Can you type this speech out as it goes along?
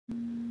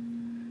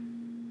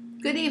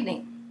Good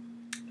evening.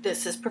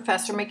 This is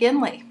Professor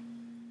McGinley.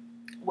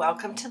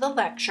 Welcome to the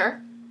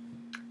lecture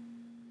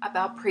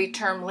about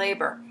preterm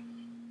labor.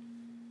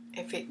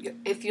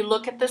 If you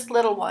look at this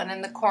little one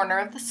in the corner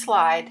of the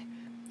slide,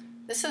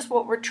 this is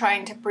what we're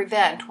trying to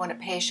prevent when a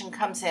patient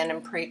comes in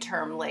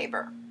preterm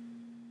labor.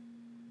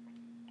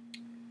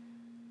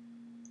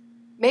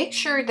 Make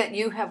sure that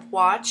you have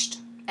watched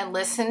and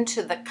listened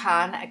to the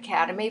Khan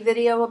Academy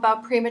video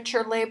about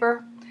premature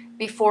labor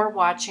before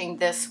watching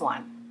this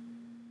one.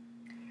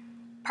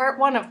 Part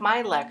 1 of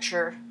my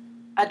lecture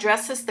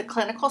addresses the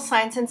clinical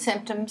signs and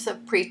symptoms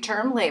of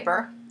preterm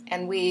labor,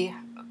 and we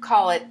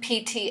call it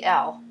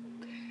PTL,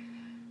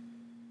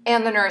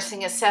 and the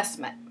nursing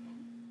assessment.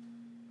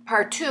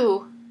 Part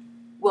 2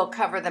 will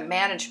cover the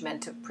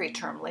management of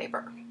preterm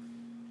labor.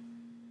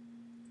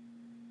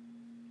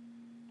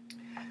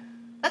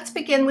 Let's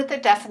begin with the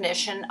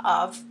definition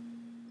of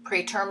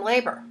preterm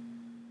labor.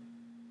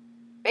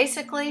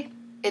 Basically,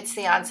 it's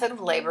the onset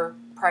of labor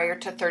prior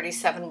to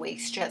 37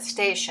 weeks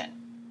gestation.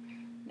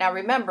 Now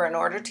remember, in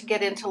order to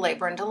get into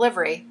labor and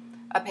delivery,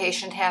 a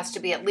patient has to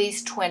be at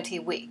least 20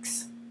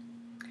 weeks.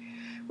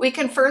 We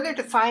can further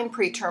define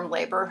preterm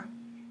labor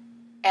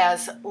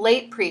as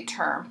late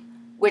preterm,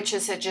 which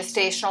is a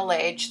gestational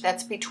age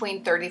that's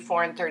between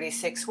 34 and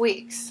 36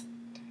 weeks.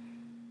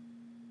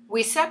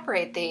 We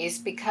separate these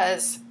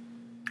because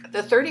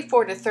the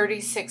 34 to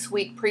 36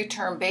 week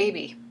preterm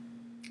baby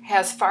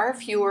has far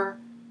fewer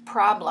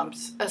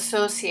problems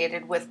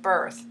associated with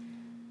birth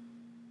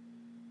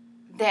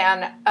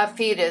than a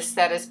fetus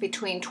that is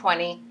between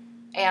 20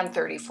 and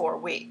 34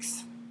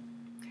 weeks.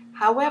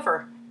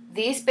 However,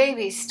 these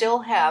babies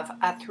still have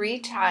a 3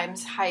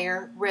 times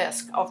higher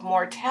risk of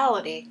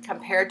mortality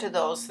compared to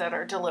those that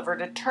are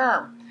delivered at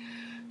term,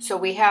 so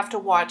we have to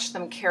watch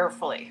them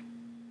carefully.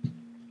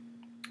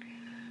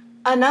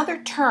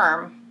 Another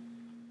term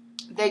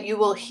that you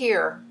will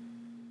hear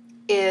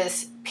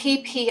is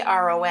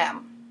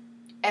PPROM,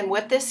 and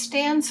what this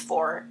stands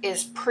for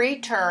is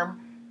preterm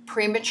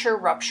premature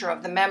rupture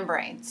of the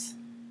membranes.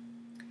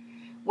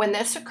 When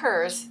this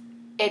occurs,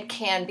 it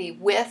can be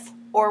with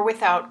or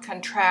without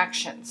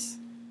contractions.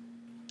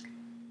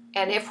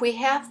 And if we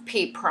have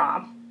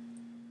PPROM,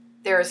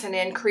 there is an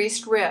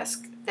increased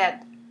risk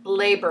that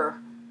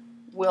labor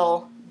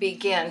will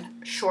begin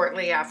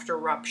shortly after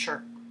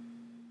rupture.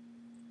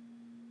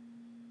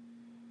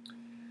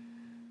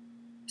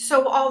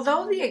 So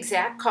although the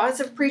exact cause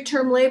of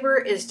preterm labor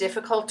is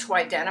difficult to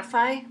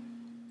identify,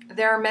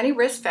 there are many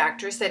risk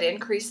factors that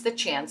increase the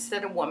chance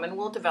that a woman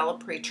will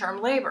develop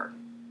preterm labor.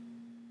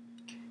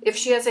 If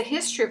she has a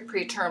history of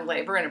preterm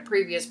labor in a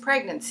previous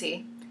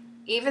pregnancy,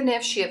 even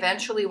if she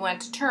eventually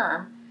went to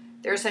term,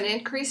 there's an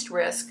increased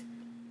risk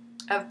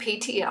of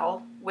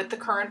PTL with the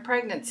current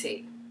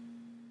pregnancy.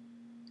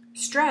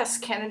 Stress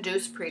can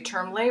induce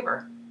preterm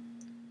labor.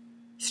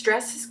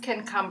 Stresses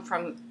can come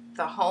from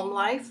the home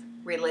life,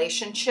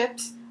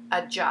 relationships,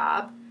 a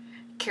job,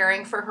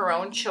 caring for her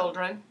own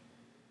children,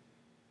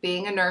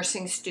 being a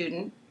nursing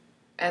student,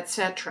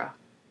 etc.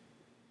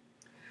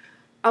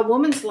 A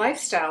woman's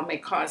lifestyle may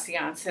cause the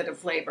onset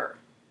of labor.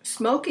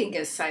 Smoking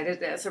is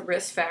cited as a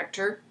risk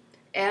factor,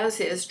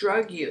 as is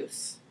drug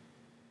use.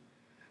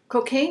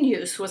 Cocaine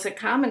use was a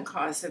common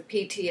cause of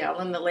PTL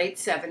in the late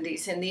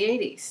 70s and the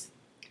 80s.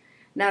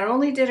 Not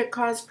only did it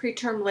cause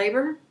preterm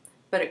labor,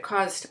 but it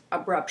caused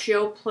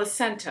abruptio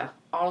placenta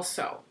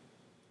also.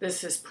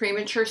 This is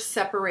premature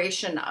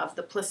separation of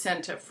the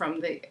placenta from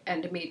the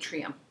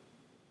endometrium.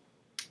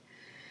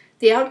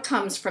 The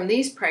outcomes from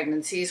these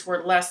pregnancies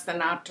were less than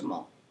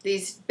optimal.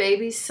 These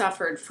babies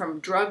suffered from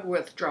drug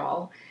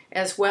withdrawal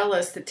as well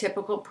as the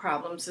typical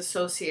problems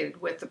associated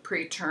with the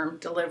preterm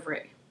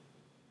delivery.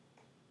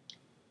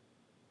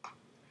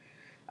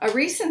 A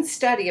recent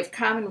study of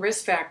common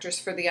risk factors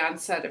for the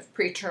onset of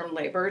preterm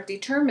labor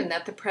determined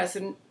that the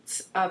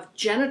presence of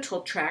genital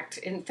tract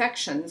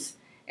infections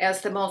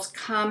as the most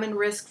common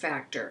risk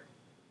factor.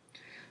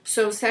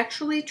 So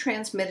sexually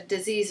transmitted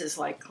diseases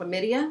like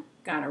chlamydia,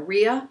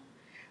 gonorrhea,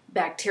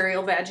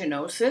 bacterial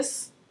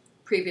vaginosis,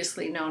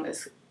 previously known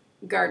as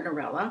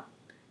Gardnerella,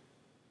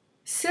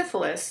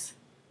 syphilis,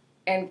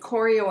 and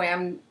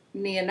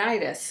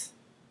chorioamnionitis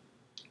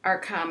are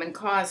common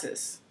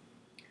causes.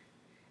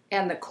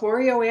 And the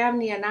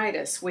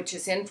chorioamnionitis, which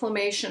is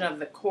inflammation of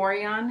the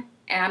chorion,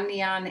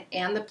 amnion,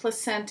 and the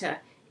placenta,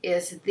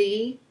 is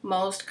the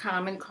most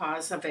common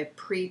cause of a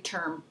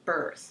preterm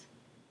birth.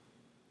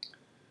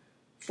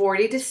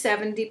 40 to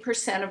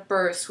 70% of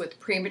births with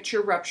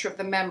premature rupture of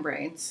the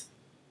membranes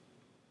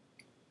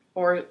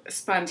or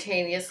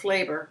spontaneous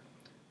labor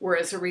were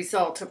as a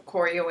result of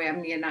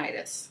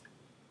chorioamnionitis.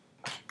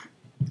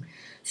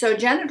 So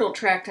genital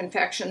tract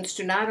infections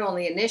do not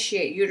only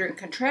initiate uterine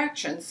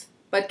contractions,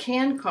 but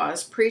can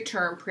cause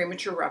preterm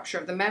premature rupture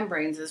of the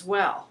membranes as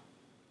well.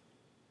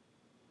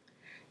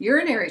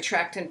 Urinary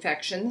tract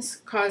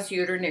infections cause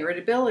uterine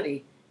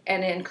irritability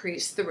and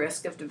increase the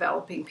risk of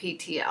developing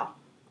PTL.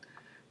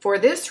 For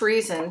this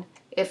reason,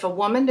 if a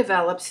woman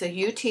develops a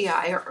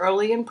UTI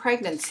early in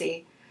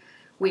pregnancy,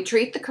 we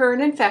treat the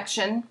current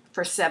infection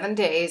for 7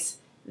 days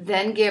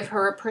Then give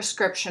her a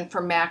prescription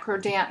for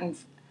macrodantin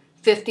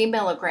 50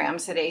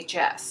 milligrams at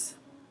HS.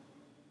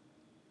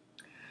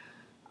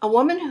 A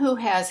woman who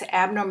has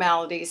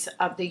abnormalities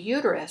of the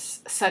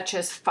uterus, such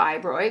as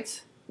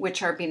fibroids,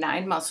 which are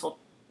benign muscle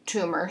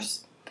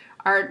tumors,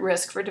 are at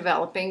risk for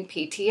developing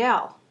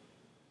PTL.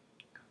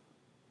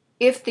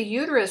 If the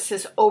uterus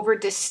is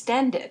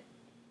overdistended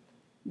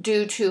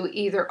due to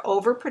either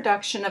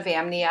overproduction of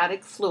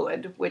amniotic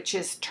fluid, which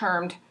is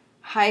termed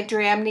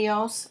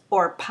hydramnios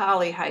or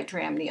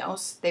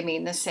polyhydramnios, they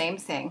mean the same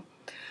thing,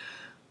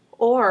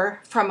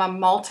 or from a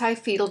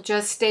multifetal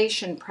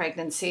gestation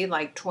pregnancy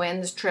like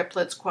twins,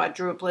 triplets,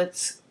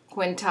 quadruplets,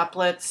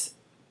 quintuplets,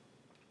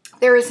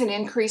 there is an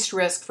increased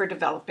risk for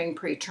developing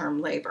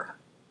preterm labor.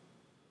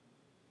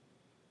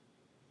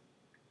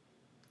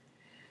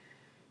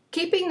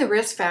 Keeping the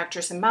risk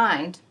factors in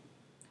mind,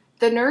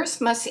 the nurse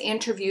must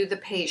interview the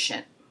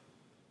patient.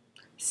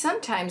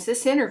 Sometimes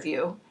this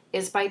interview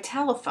is by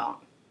telephone.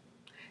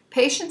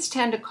 Patients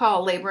tend to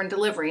call labor and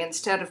delivery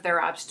instead of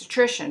their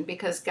obstetrician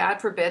because, God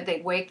forbid,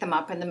 they'd wake them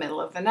up in the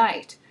middle of the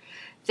night.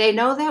 They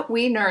know that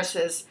we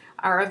nurses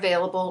are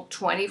available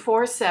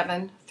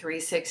 24/7,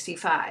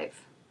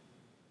 365.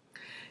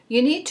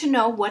 You need to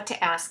know what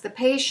to ask the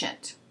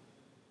patient.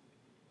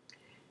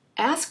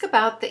 Ask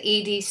about the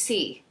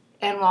EDC,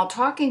 and while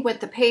talking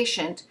with the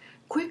patient,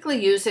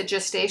 quickly use a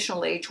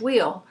gestational age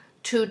wheel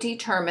to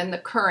determine the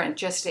current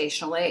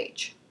gestational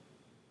age.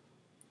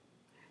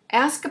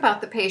 Ask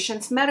about the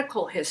patient's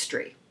medical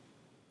history.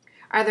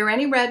 Are there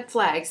any red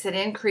flags that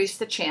increase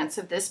the chance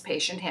of this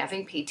patient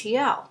having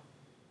PTL?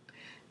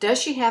 Does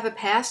she have a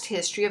past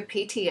history of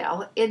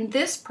PTL in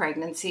this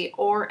pregnancy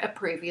or a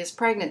previous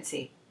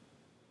pregnancy?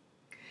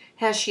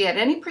 Has she had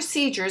any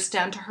procedures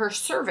done to her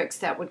cervix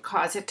that would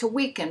cause it to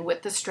weaken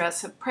with the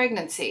stress of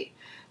pregnancy?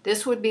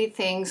 This would be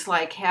things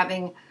like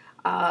having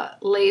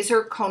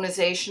laser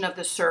conization of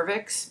the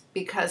cervix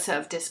because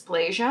of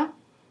dysplasia.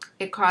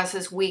 It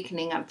causes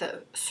weakening of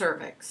the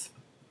cervix.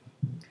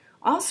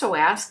 Also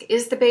ask,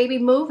 is the baby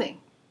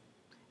moving?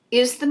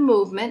 Is the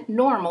movement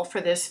normal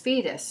for this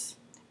fetus?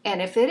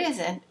 And if it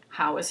isn't,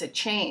 how is it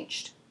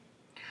changed?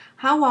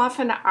 How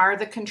often are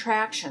the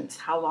contractions?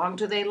 How long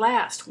do they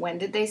last? When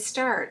did they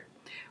start?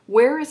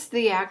 Where is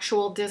the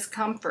actual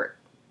discomfort?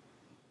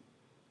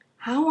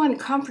 How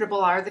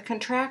uncomfortable are the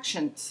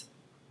contractions?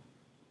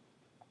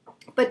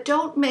 But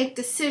don't make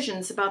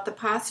decisions about the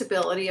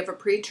possibility of a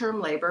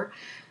preterm labor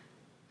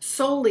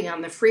solely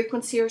on the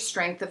frequency or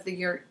strength of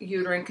the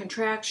uterine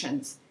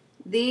contractions.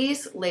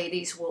 These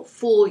ladies will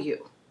fool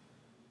you.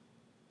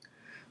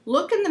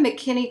 Look in the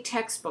McKinney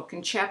textbook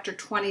in chapter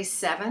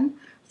 27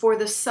 for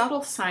the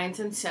subtle signs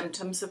and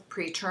symptoms of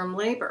preterm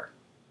labor.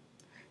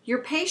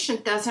 Your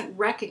patient doesn't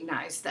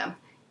recognize them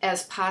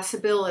as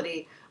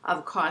possibility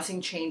of causing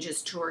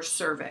changes to her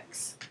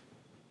cervix.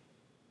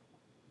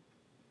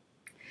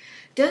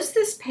 Does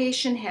this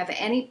patient have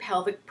any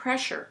pelvic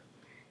pressure?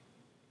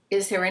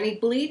 Is there any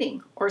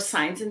bleeding or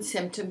signs and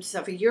symptoms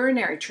of a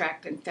urinary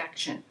tract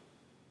infection?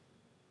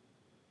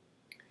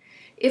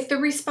 If the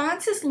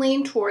responses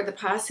lean toward the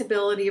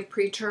possibility of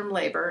preterm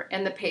labor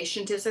and the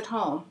patient is at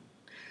home,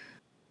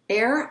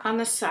 err on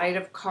the side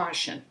of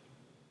caution.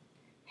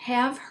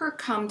 Have her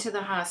come to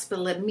the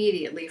hospital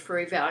immediately for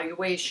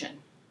evaluation.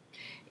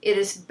 It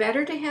is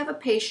better to have a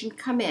patient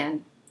come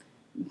in,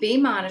 be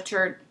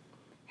monitored,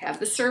 have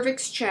the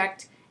cervix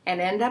checked, and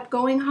end up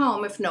going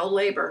home if no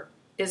labor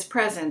is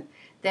present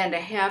than to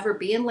have her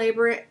be in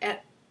labor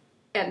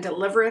and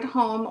deliver at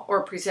home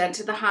or present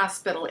to the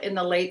hospital in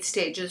the late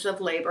stages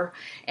of labor,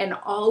 and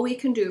all we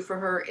can do for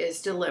her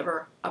is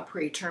deliver a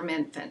preterm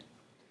infant.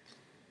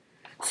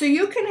 So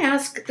you can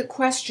ask the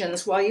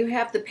questions while you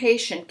have the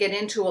patient get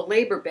into a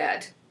labor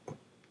bed.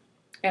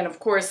 And of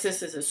course,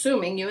 this is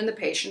assuming you and the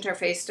patient are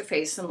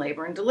face-to-face in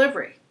labor and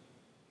delivery.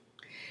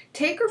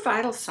 Take her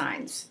vital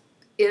signs.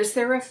 Is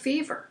there a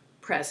fever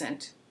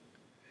present?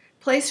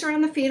 Place her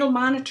on the fetal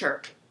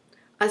monitor.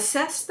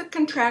 Assess the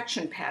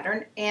contraction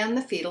pattern and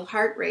the fetal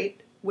heart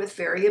rate with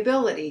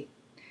variability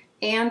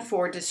and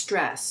for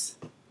distress.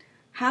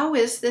 How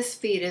is this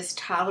fetus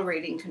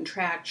tolerating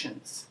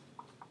contractions?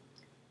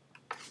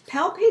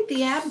 Palpate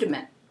the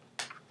abdomen.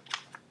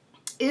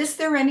 Is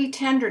there any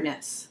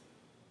tenderness?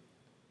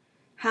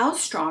 How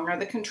strong are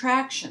the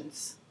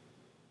contractions?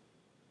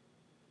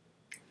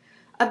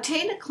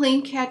 Obtain a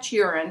clean catch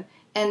urine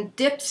and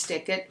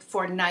dipstick it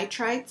for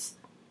nitrites,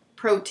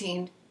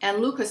 protein, and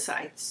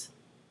leukocytes,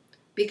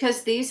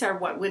 because these are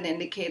what would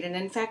indicate an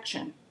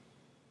infection.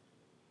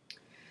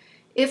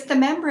 If the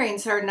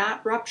membranes are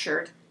not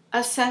ruptured,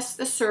 assess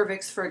the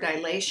cervix for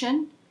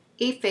dilation,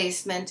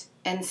 effacement,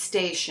 and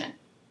station.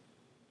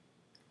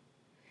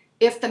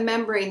 If the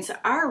membranes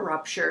are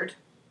ruptured,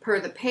 per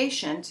the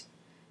patient,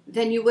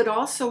 then you would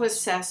also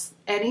assess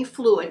any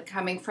fluid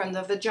coming from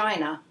the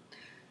vagina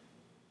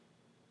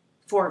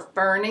for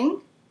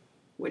burning,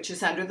 which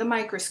is under the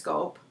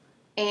microscope,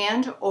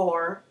 and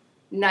or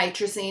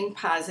nitrazine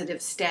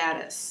positive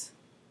status.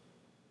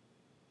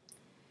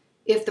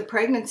 If the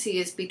pregnancy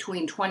is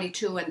between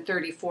 22 and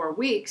 34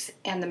 weeks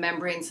and the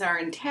membranes are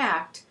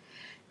intact,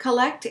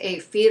 Collect a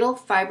fetal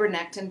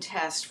fibronectin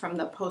test from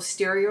the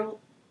posterior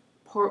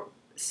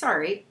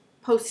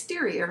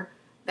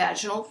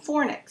vaginal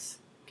fornix.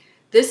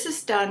 This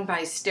is done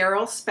by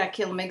sterile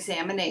speculum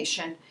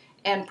examination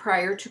and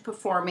prior to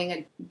performing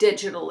a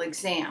digital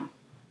exam.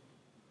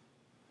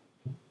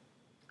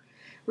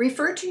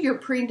 Refer to your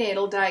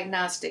prenatal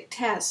diagnostic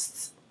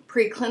tests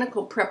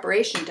preclinical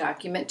preparation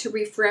document to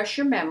refresh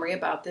your memory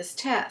about this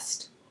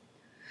test.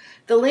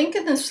 The link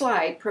in the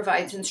slide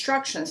provides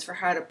instructions for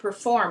how to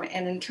perform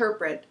and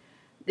interpret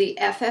the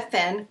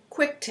FFN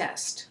quick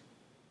test.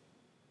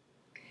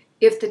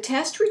 If the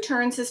test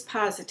returns as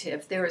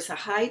positive, there is a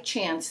high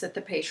chance that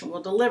the patient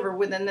will deliver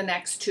within the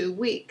next 2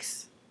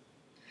 weeks.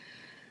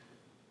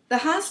 The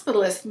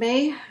hospitalist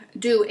may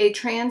do a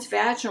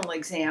transvaginal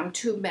exam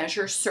to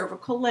measure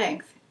cervical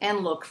length and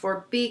look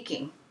for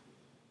beaking.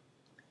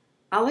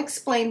 I'll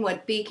explain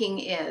what beaking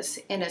is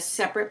in a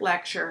separate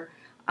lecture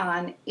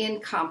on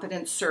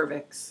incompetent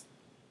cervix.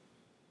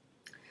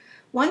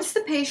 Once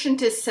the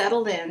patient is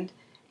settled in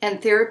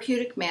and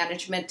therapeutic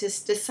management is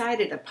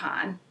decided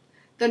upon,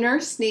 the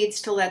nurse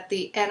needs to let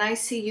the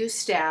NICU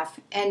staff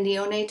and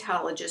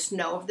neonatologist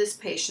know of this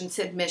patient's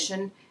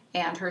admission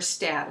and her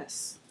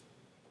status.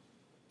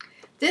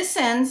 This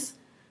ends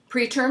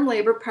Preterm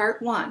Labor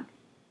Part 1.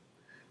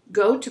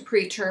 Go to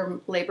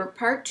Preterm Labor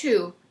Part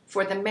 2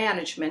 for the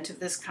management of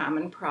this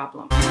common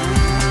problem.